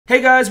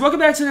Hey guys, welcome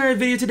back to another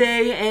video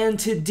today, and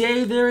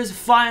today there is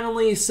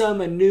finally some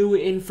new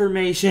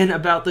information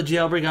about the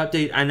Jailbreak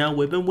update. I know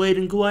we've been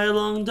waiting quite a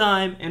long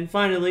time, and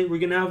finally we're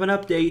gonna have an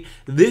update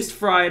this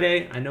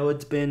Friday. I know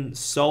it's been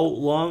so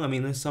long. I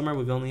mean, this summer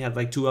we've only had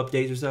like 2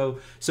 updates or so,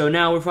 so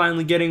now we're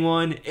finally getting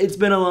one. It's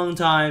been a long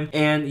time,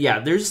 and yeah,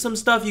 there's some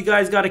stuff you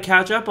guys got to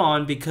catch up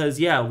on because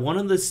yeah, one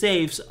of the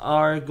safes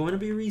are going to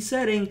be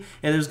resetting,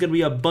 and there's going to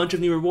be a bunch of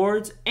new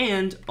rewards,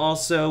 and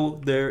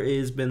also there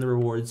has been the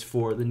rewards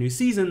for the new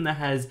season that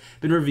has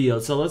been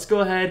revealed. So let's go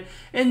ahead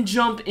and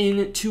jump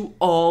into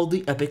all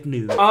the epic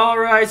news.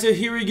 Alright, so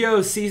here we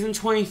go, season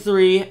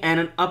 23 and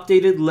an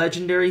updated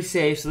legendary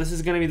safe. So this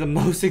is going to be the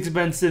most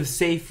expensive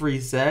safe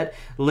reset.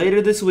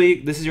 Later this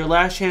week, this is your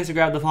last chance to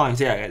grab the following.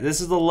 So yeah,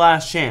 this is the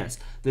last chance.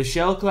 The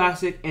Shell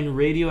Classic and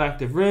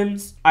Radioactive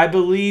Rims. I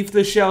believe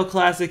the Shell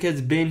Classic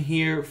has been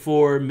here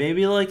for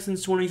maybe like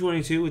since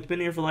 2022. It's been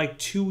here for like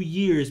 2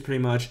 years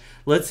pretty much.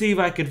 Let's see if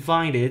I can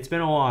find it. It's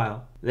been a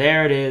while.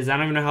 There it is. I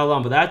don't even know how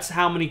long, but that's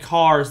how many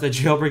cars that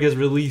Jailbreak has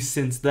released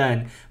since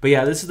then. But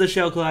yeah, this is the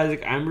Shell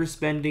Classic. I'm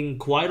spending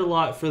quite a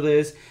lot for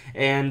this,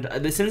 and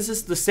since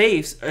it's the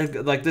safes,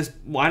 like this,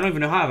 well, I don't even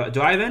know how.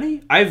 Do I have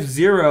any? I have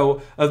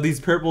 0 of these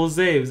purple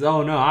saves.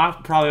 Oh no, I'll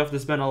probably have to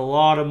spend a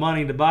lot of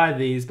money to buy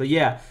these, but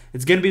yeah,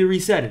 it's gonna be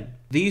resetting.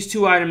 These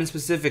 2 items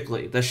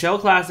specifically, the Shell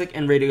Classic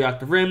and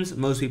Radioactive Rims,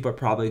 most people are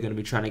probably going to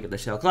be trying to get the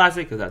Shell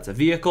Classic because that's a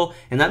vehicle,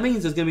 and that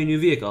means there's going to be a new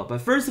vehicle.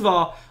 But first of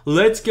all,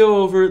 let's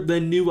go over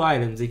the new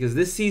items because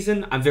this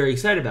season I'm very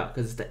excited about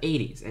because it's the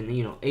 80s, and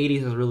you know, 80s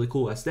is a really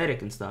cool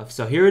aesthetic and stuff.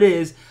 So here it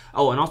is.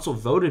 Oh, and also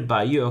voted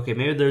by you. Okay,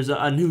 maybe there's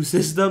a new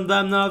system that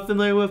I'm not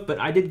familiar with, but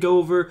I did go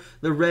over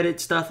the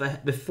Reddit stuff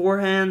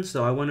beforehand,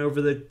 so I went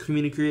over the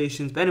community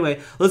creations. But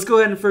anyway, let's go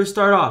ahead and first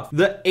start off.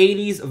 The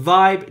 80s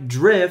Vibe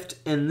Drift,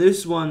 and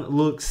this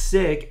one looks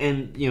sick,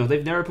 and you know,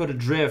 they've never put a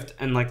drift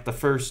in like the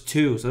first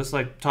 2, so it's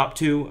like top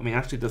 2. I mean,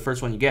 actually the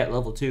first one you get,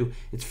 level 2,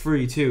 it's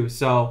free too,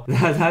 so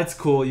that's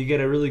cool. You get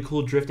a really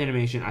cool drift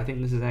animation. I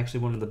think this is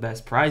actually one of the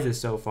best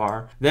prizes so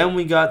far. Then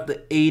we got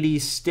the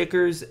 80s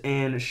stickers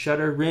and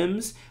shutter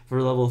rims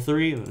for level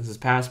 3. This is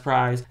past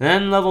prize.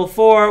 Then level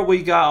 4,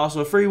 we got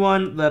also a free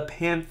one, the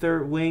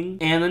Panther Wing.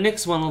 And the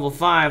next one, level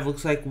 5,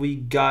 looks like we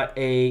got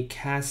a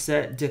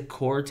cassette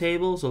decor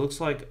table. So it looks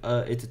like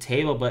it's a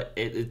table, but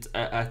it's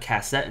a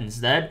cassette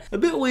instead. A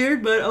bit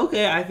weird, but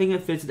okay. I think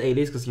it fits the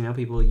 80s because, you know,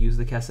 people use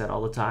the cassette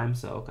all the time,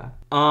 so okay.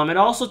 It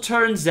also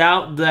turns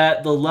out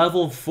that the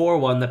level 4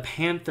 one, the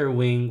Panther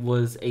Wing,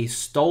 was a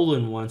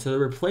stolen one. So they're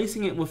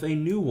replacing it with a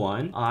new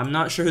one. I'm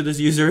not sure who this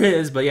user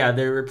is, but yeah,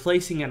 they're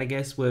replacing it, I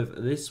guess,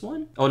 with this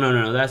one. Oh,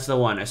 no, that's the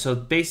one. So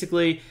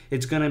basically,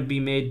 it's going to be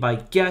made by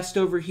Guest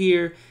over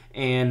here,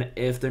 and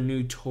if the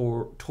new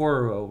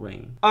Toro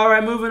ring.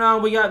 Alright, moving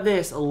on, we got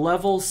this.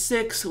 Level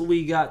 6,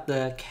 we got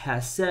the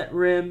cassette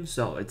rim,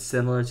 so it's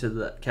similar to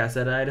the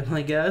cassette item,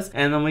 I guess.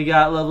 And then we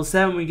got level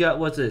 7, we got,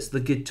 what's this? The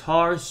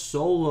guitar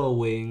solo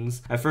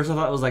wings. At first I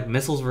thought it was like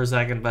missiles for a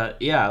second,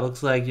 but yeah, it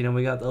looks like, you know,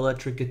 we got the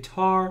electric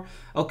guitar.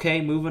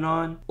 Okay, moving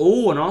on.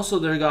 Oh, and also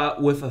they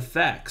got with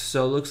effects,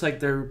 so it looks like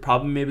there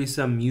probably maybe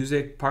some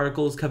music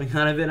particles coming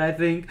out of it, I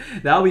think.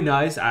 That'll be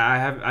nice.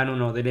 I don't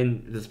know, they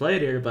didn't display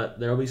it here, but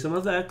there'll be some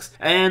effects.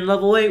 And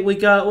level 8, we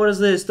got, what is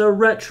this? The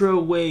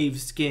RETROWAVE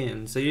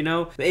skin. So, you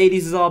know, the 80s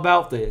is all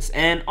about this.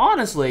 And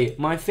honestly,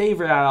 my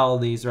favorite out of all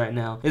of these right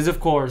now is,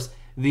 of course,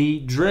 the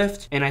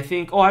drift. And I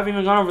think, oh, I haven't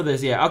even gone over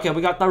this yet. Okay,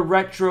 we got the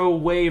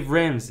RETROWAVE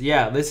rims.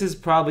 Yeah, this is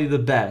probably the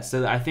best.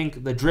 So I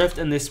think the drift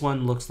and this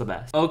one looks the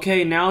best.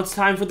 Okay, now it's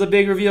time for the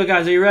big reveal,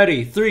 guys. Are you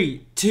ready?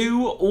 3,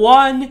 2,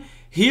 1.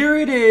 Here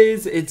it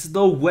is. It's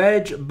the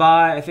Wedge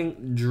by, I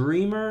think,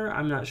 Dreamer.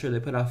 I'm not sure. They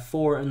put a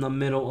 4 in the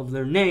middle of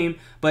their name,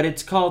 but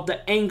it's called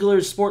the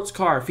Angler Sports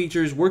Car.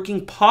 Features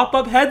working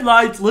pop-up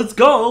headlights. Let's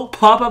go.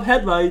 Pop-up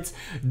headlights,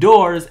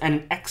 doors,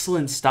 and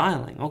excellent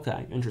styling.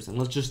 Okay, interesting.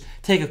 Let's just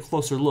take a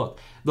closer look.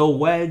 The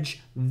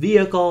Wedge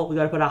vehicle. We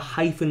got to put a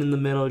hyphen in the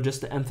middle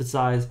just to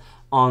emphasize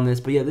on this,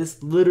 but yeah,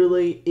 this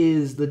literally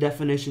is the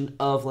definition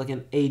of like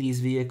an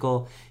 80s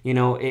vehicle. You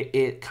know,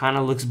 it kind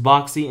of looks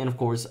boxy, and of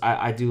course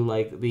I do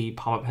like the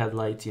pop-up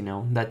headlights. You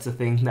know, that's the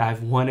thing that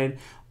I've wanted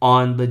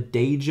on the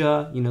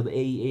Deja, you know, the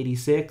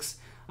AE86.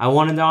 I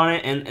wanted on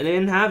it, and they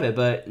didn't have it,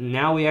 but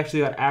now we actually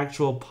got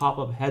actual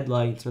pop-up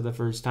headlights for the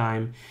first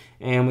time.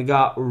 And we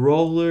got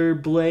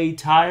rollerblade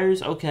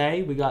tires.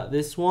 Okay, we got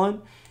this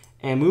one.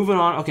 And moving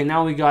on, okay,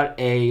 now we got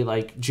a,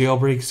 like,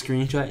 jailbreak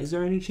screenshot. Is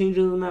there any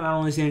changes on that? I don't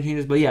really see any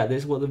changes, but yeah,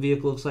 this is what the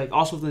vehicle looks like.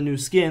 Also the new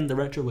skin, the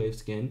RETROWAVE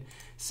skin.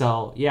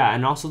 So, yeah,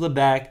 and also the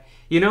back.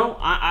 You know,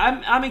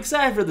 I'm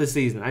excited for this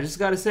season. I just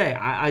gotta say,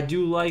 I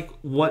do like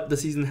what the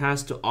season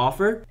has to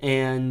offer.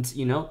 And,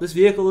 you know, this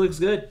vehicle looks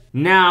good.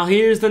 Now,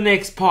 here's the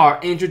next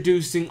part,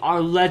 introducing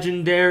our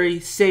legendary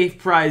safe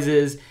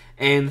prizes.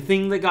 And the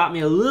thing that got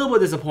me a little bit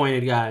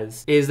disappointed,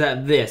 guys, is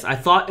that this. I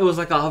thought it was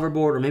like a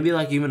hoverboard or maybe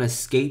like even a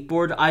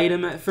skateboard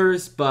item at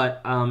first,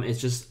 but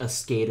it's just a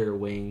skater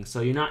wing.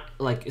 So you're not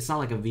like, it's not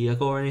like a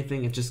vehicle or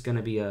anything. It's just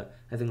gonna be a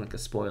I think like a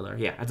spoiler.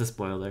 Yeah, that's a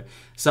spoiler.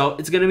 So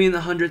it's going to be in the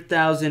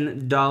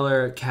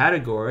 $100,000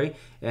 category,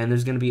 and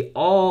there's going to be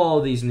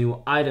all these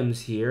new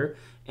items here.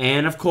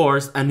 And of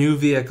course, a new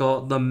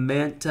vehicle, the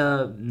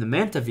Manta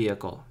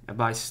vehicle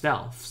by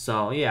Stealth.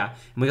 So yeah,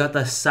 and we got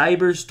the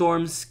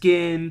Cyberstorm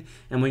skin,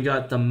 and we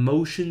got the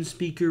motion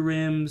speaker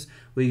rims,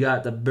 we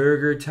got the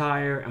burger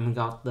tire, and we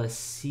got the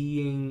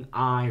seeing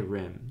eye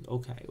rim.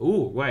 Okay.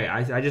 Ooh, wait,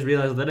 I just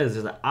realized what that is.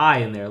 There's an eye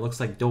in there. It looks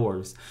like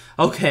doors.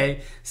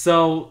 Okay,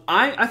 so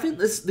I think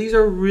these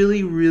are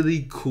really,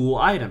 really cool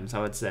items,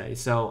 I would say.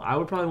 So I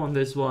would probably want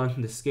this one,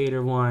 the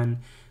skater one.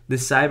 The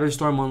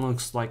Cyberstorm one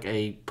looks like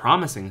a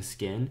promising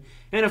skin.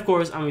 And of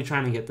course, I'm going to be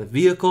trying to get the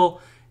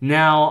vehicle.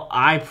 Now,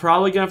 I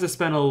probably going to have to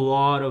spend a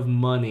lot of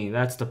money.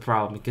 That's the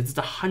problem, because it's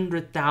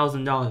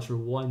 $100,000 for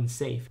one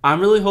safe.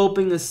 I'm really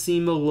hoping the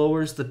SEMA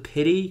lowers the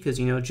pity, because,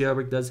 you know,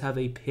 Jailbreak does have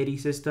a pity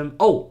system.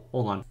 Oh,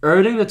 hold on.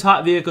 Earning the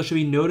top vehicle should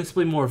be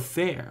noticeably more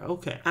fair.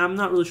 Okay, I'm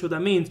not really sure what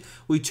that means.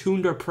 We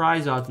tuned our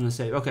prize odds in the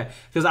safe. Okay,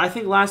 because I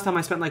think last time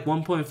I spent like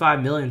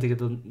 $1.5 million to get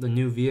the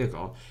new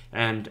vehicle,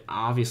 and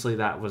obviously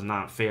that was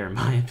not fair in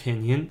my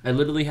opinion. I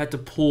literally had to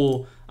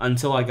pull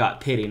until I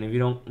got pity, and if you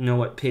don't know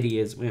what pity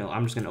is, you know,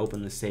 I'm just going to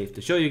open the safe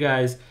to show you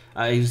guys.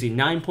 You see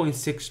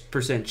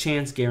 9.6%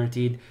 chance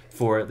guaranteed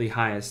for the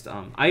highest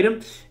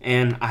item,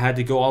 and I had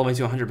to go all the way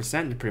to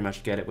 100% to pretty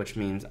much get it, which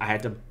means I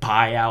had to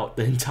buy out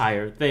the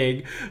entire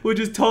thing, which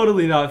is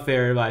totally not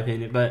fair in my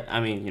opinion. But I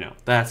mean, you know,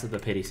 that's the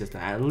pity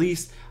system. At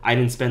least I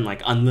didn't spend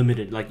like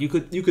unlimited. Like you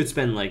could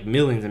spend like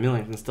millions and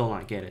millions and still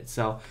not get it.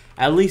 So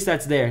at least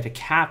that's there to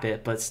cap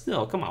it. But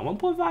still, come on,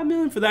 1.5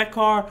 million for that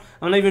car.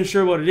 I'm not even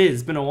sure what it is.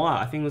 It's been a while.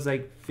 I think it was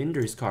like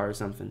Finder's car or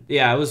something.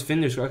 Yeah, it was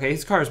Finder's car. Okay,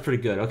 his car is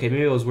pretty good. Okay,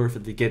 maybe it was worth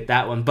it to get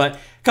that one. But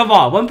come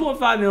on,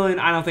 1.5 million.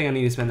 I don't think I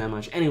need to spend that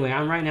much. Anyway,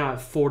 I'm right now at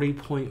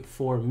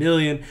 40.4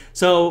 million.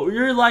 So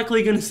you're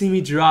likely gonna see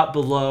me drop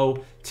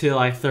below to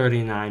like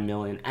 39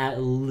 million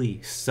at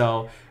least.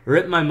 So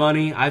rip my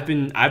money. I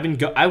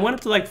went up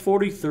to like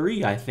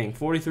 43, I think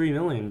 43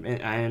 million,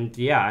 and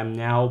yeah, I'm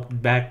now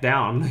back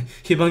down.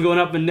 Keep on going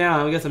up and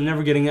down. I guess I'm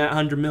never getting that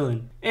 100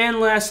 million. And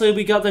lastly,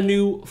 we got the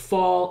new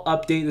fall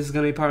update. This is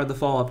going to be part of the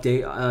fall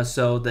update.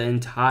 So the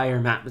entire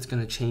map is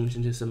going to change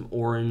into some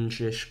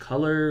orangish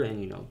color,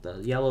 and you know, the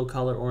yellow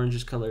color,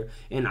 orangish color.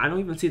 And I don't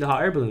even see the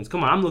hot air balloons.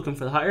 Come on, I'm looking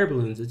for the hot air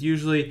balloons. It's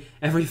usually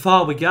every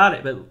fall we got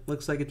it, but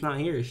looks like it's not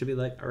here. It should be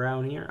like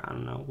around here. I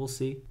don't know. We'll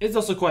see. It's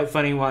also quite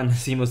funny when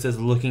Simo says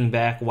looking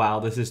back, wow,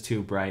 this is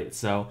too bright.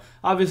 So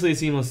obviously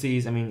Simo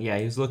sees, I mean, yeah,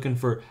 he's looking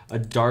for a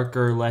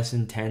darker, less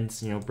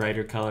intense, you know,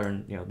 brighter color,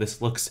 and you know,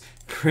 this looks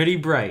pretty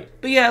bright.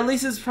 But yeah, at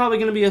least it's probably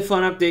going to be a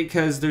fun update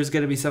because there's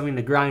going to be something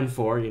to grind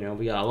for. You know,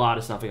 we got a lot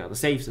of stuff. We got the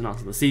safes and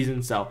also the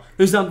season, so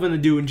there's something to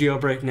do in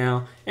Jailbreak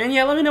now. And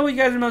yeah, let me know what you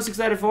guys are most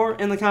excited for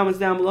in the comments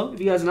down below. If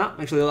you guys are not,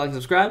 make sure you like and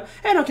subscribe,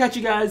 and I'll catch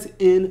you guys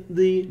in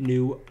the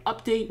new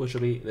update, which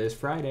will be this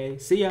Friday.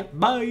 See ya.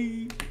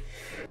 Bye.